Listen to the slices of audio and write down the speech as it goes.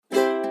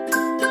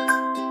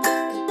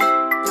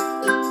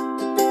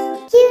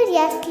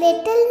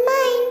Little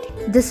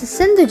Mind. This is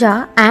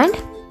Sindhuja and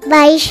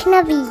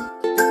Vaishnavi.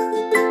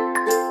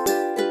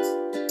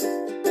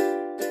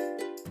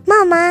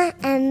 Mama,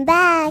 I'm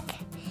back.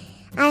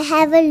 I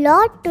have a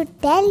lot to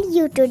tell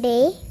you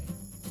today.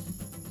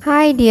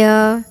 Hi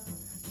dear.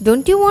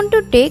 Don't you want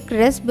to take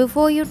rest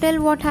before you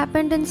tell what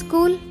happened in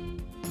school?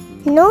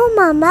 No,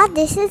 Mama,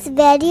 this is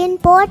very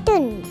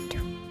important.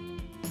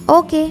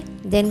 Okay,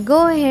 then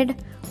go ahead.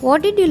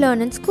 What did you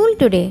learn in school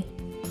today?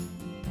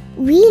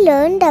 We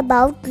learned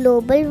about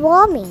global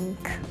warming.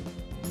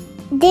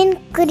 The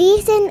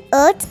increase in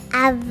Earth's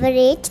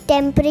average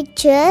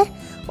temperature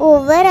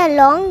over a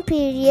long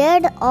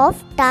period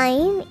of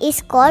time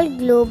is called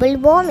global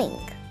warming.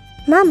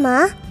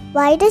 Mama,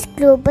 why does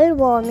global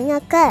warming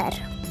occur?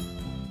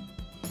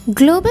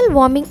 Global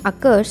warming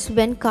occurs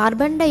when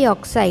carbon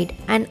dioxide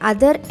and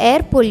other air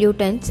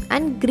pollutants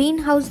and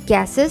greenhouse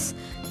gases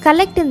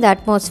collect in the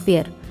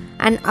atmosphere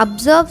and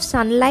absorb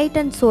sunlight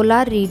and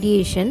solar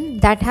radiation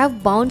that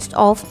have bounced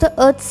off the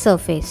Earth's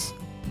surface.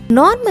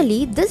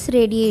 Normally, this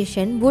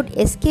radiation would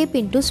escape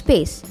into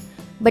space,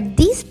 but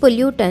these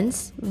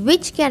pollutants,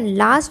 which can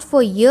last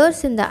for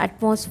years in the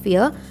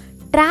atmosphere,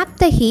 trap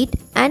the heat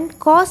and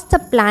cause the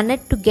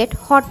planet to get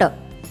hotter.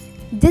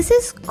 This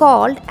is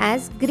called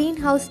as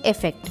greenhouse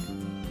effect.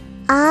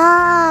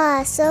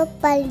 So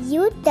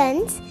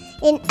pollutants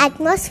in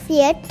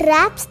atmosphere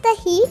traps the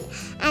heat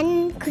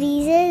and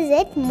increases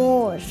it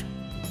more.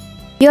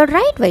 You're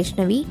right,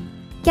 Vaishnavi.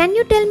 Can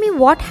you tell me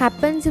what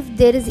happens if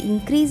there is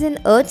increase in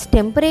Earth's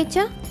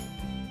temperature?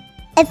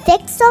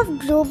 Effects of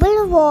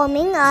global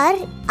warming are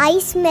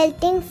ice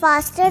melting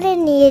faster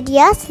in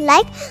areas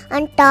like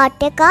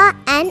Antarctica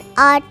and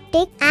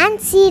Arctic,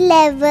 and sea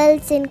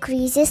levels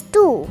increases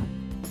too.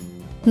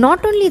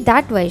 Not only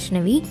that,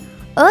 Vaishnavi,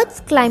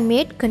 Earth's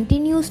climate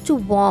continues to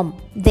warm.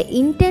 The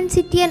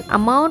intensity and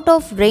amount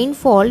of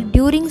rainfall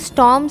during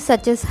storms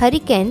such as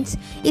hurricanes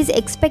is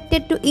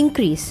expected to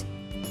increase.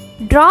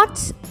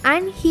 Droughts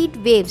and heat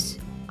waves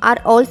are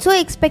also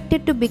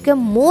expected to become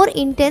more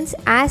intense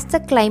as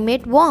the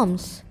climate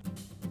warms.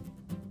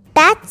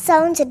 That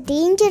sounds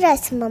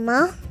dangerous,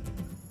 Mama.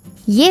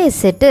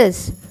 Yes, it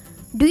is.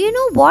 Do you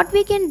know what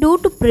we can do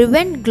to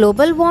prevent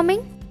global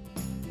warming?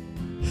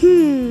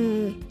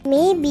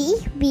 Maybe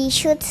we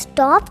should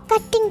stop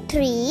cutting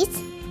trees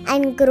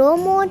and grow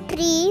more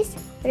trees,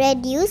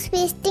 reduce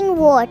wasting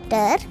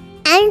water,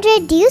 and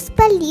reduce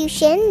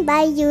pollution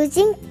by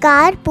using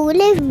carpool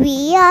if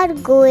we are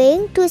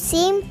going to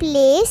same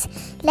place,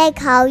 like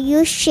how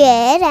you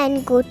share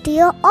and go to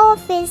your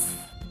office.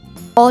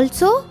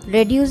 Also,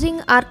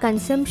 reducing our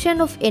consumption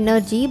of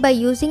energy by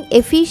using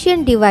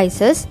efficient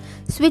devices,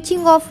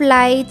 switching off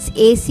lights,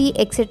 AC,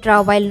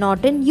 etc. while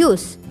not in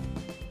use.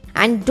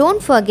 And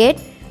don't forget,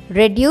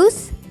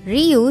 reduce,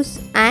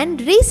 reuse and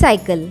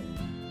recycle.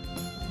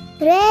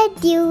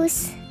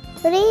 Reduce,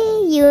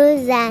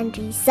 reuse and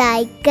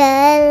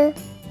recycle.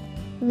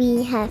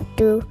 We have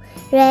to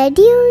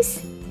reduce,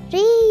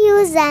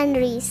 reuse and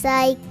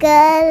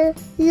recycle.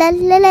 La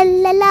la la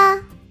la la.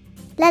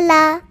 La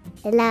la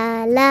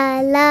la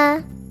la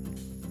la.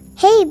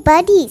 Hey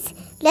buddies,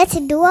 let's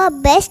do our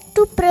best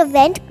to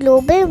prevent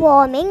global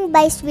warming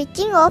by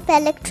switching off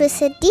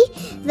electricity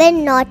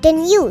when not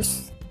in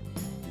use.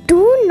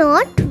 Do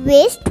not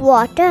waste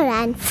water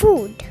and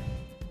food.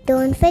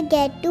 Don't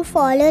forget to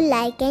follow,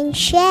 like and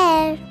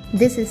share.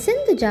 This is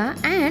Sindhuja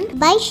and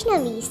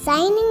Vaishnavi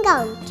signing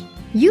out.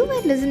 you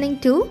were listening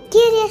to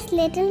Curious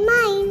Little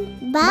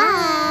Mind.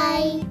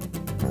 Bye.